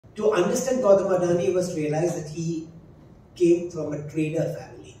To understand Gautam Adani, you must realize that he came from a trader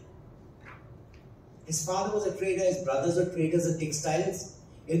family. His father was a trader, his brothers were traders in textiles.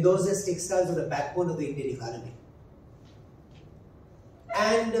 In those days, textiles were the backbone of the Indian economy.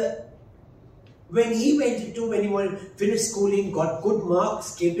 And when he finished schooling, got good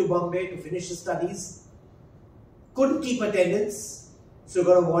marks, came to Bombay to finish his studies, couldn't keep attendance, so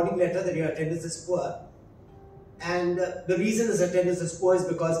got a warning letter that your attendance is poor. And the reason his attendance is poor is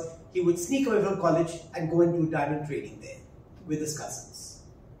because he would sneak away from college and go and do diamond trading there with his cousins.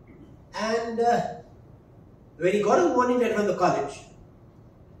 And when he got a warning letter from the college,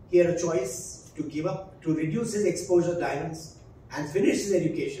 he had a choice to give up, to reduce his exposure to diamonds and finish his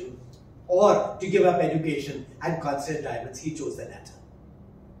education, or to give up education and concentrate diamonds. He chose the latter.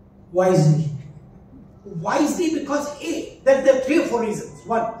 Wisely. Wisely because there are 3 or 4 reasons.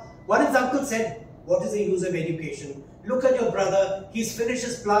 One, his uncle said, what is the use of education? Look at your brother, he's finished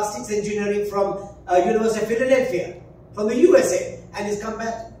his plastics engineering from University of Philadelphia, from the USA, and he's come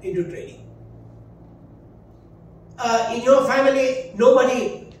back into trading. In your family,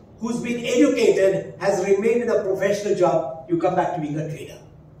 nobody who's been educated has remained in a professional job. You come back to being a trader.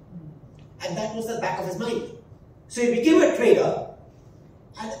 And that was the back of his mind. So he became a trader,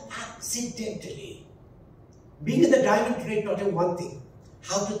 and accidentally, being in the diamond trade taught him one thing: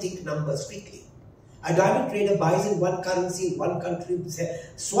 how to think numbers quickly. A diamond trader buys in one currency in one country,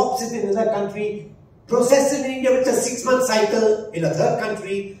 swaps it in another country, processes it in India with a 6-month cycle in a 3rd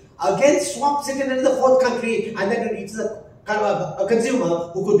country, again swaps it in another 4th country, and then it reaches a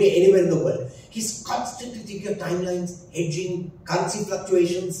consumer who could be anywhere in the world. He's constantly thinking of timelines, hedging, currency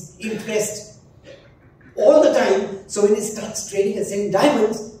fluctuations, interest, all the time. So when he starts trading and selling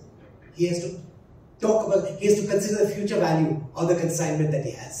diamonds, he has to consider the future value of the consignment that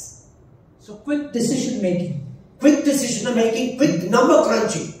he has. So quick decision making. Quick decision making, quick number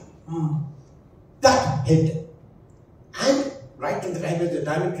crunching. That helped him. And right from the time of the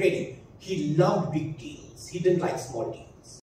diamond trading, he loved big deals. He didn't like small deals.